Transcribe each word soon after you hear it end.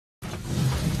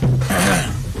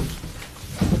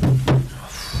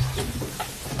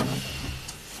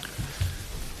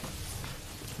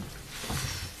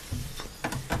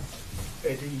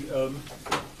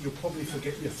You'll probably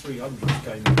forget your 300th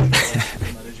game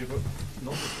as manager, but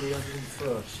not the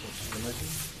 301st, I should imagine.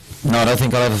 No, I don't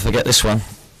think I'll ever forget this one.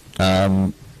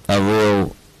 A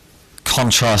real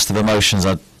contrast of emotions.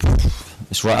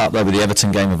 It's right up there with the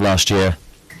Everton game of last year,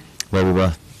 where we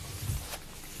were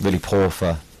really poor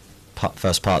for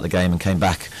first part of the game and came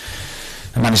back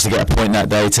and managed to get a point that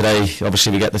day. Today,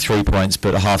 obviously, we get the 3 points,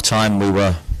 but at half time we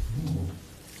were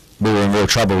in real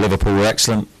trouble. Liverpool were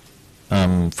excellent.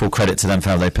 Full credit to them for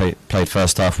how they played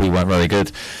first half. We weren't very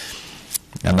good,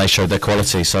 and they showed their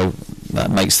quality. So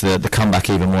that makes the comeback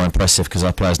even more impressive because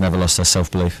our players never lost their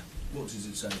self-belief. What does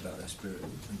it say about their spirit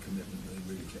and commitment that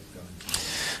they really kept going?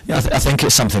 Yeah, I think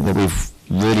it's something that we've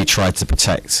really tried to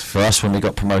protect. For us, when we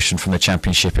got promotion from the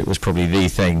Championship, it was probably the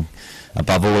thing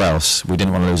above all else. We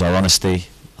didn't want to lose our honesty,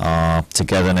 our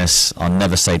togetherness, our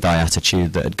never say die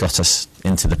attitude that had got us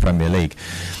into the Premier League.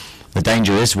 The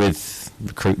danger is with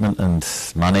recruitment and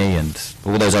money and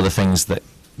all those other things that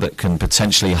can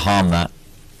potentially harm that.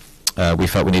 We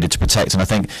felt we needed to protect, and I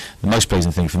think the most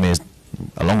pleasing thing for me is,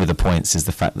 along with the points, is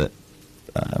the fact that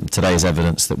today is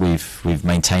evidence that we've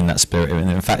maintained that spirit, and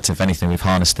in fact, if anything, we've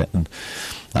harnessed it, and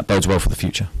that bodes well for the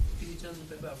future. Can you tell us a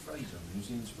bit about Fraser? Who's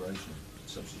the inspiration,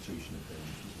 substitution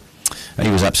of him?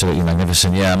 He was absolutely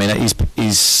magnificent. Yeah, I mean,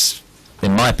 he's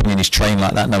in my opinion, he's trained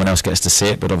like that. No one else gets to see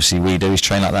it, but obviously we do. He's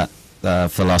trained like that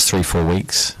for the last 3-4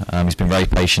 weeks. He's been very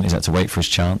patient. He's had to wait for his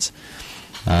chance.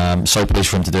 So pleased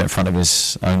for him to do it in front of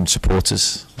his own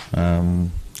supporters,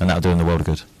 and that'll do him the world of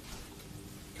good.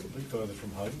 Couldn't be further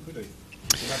from home, could he?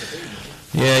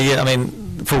 Yeah. I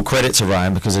mean, full credit to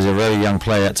Ryan, because as a very young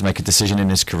player, had to make a decision in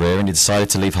his career, and he decided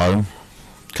to leave home,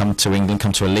 come to England,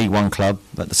 come to a League One club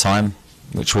at the time,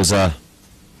 which was a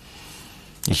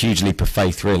huge leap of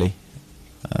faith, really,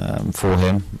 for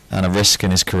him, and a risk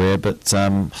in his career. But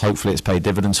hopefully, it's paid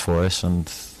dividends for us,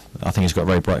 and I think he's got a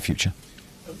very bright future.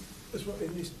 As well,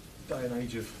 in this day and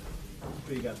age of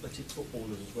big athletic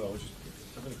footballers as well, just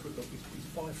having a quick look, he's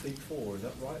 5'4", is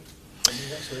that right?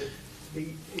 I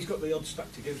mean, he's got the odds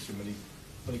stacked against him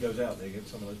when he goes out there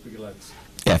against some of those bigger lads.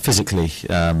 Yeah, physically,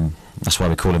 that's why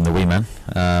we call him the wee man.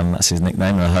 That's his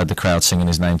nickname, and I heard the crowd singing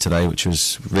his name today, which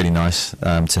was really nice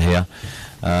to hear.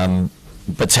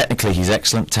 But technically he's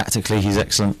excellent, tactically he's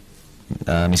excellent.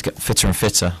 He's got fitter and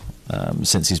fitter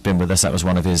since he's been with us. That was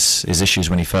one of his issues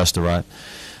when he first arrived.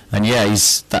 And yeah,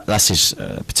 that's his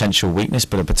potential weakness,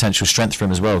 but a potential strength for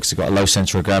him as well, because he's got a low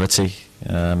centre of gravity,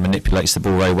 manipulates the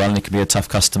ball very well, and he can be a tough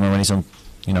customer when he's on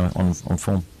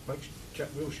form. Makes Jack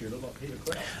Wilshere look like Peter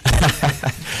Crouch.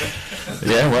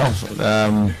 Yeah,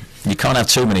 well, you can't have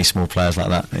too many small players like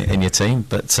that in your team,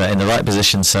 but in the right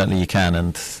position, certainly you can.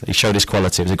 And he showed his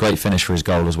quality. It was a great finish for his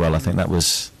goal as well. I think that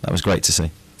was great to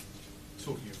see.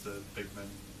 Talking of the big men,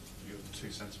 your two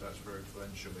centre-backs were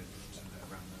influential in turning it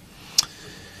around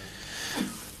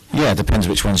there. Yeah, it depends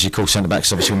which ones you call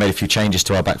centre-backs. Obviously, we made a few changes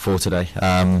to our back four today.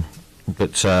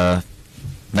 But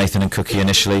Nathan and Cookie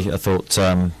initially, I thought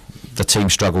the team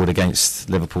struggled against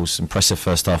Liverpool's impressive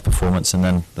first half performance, and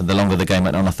then the longer the game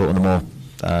went on, I thought the more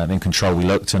in control we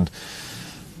looked, and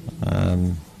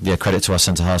yeah, credit to our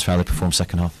centre halves for how they performed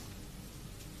second half.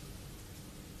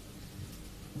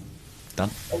 Done?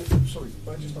 Oh, sorry,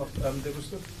 I just asked, there was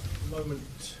the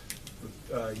moment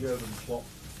with Jurgen Klopp,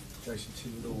 Jason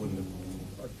Tindall, and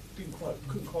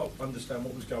couldn't quite understand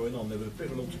what was going on. There was a bit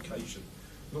of an altercation.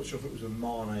 I'm not sure if it was when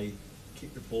Mane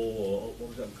kicked the ball or what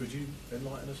was that. Could you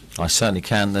enlighten us? I certainly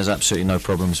can. There's absolutely no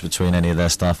problems between any of their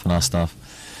staff and our staff.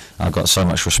 I've got so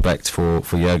much respect for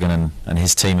Jurgen and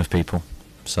his team of people,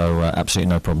 so absolutely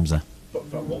no problems there. But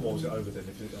what was it over then?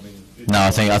 No,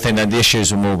 I think that the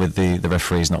issues were more with the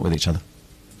referees, not with each other.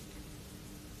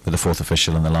 With the fourth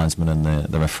official and the linesman and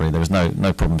the referee, there was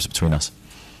no problems between us.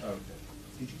 Oh, okay.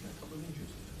 Did you get a couple of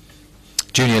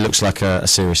injuries? Junior looks like a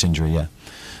serious injury, yeah.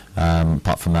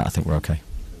 Apart from that, I think we're okay.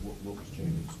 What was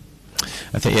Junior's?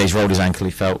 I think he's rolled his ankle.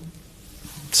 He felt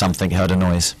something, heard a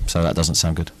noise, so that doesn't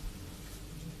sound good.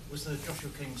 Was the Joshua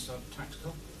King sub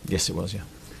tactical? Yes, it was, yeah.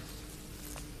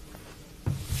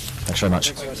 Thanks very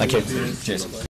much. Thank you. Cheers.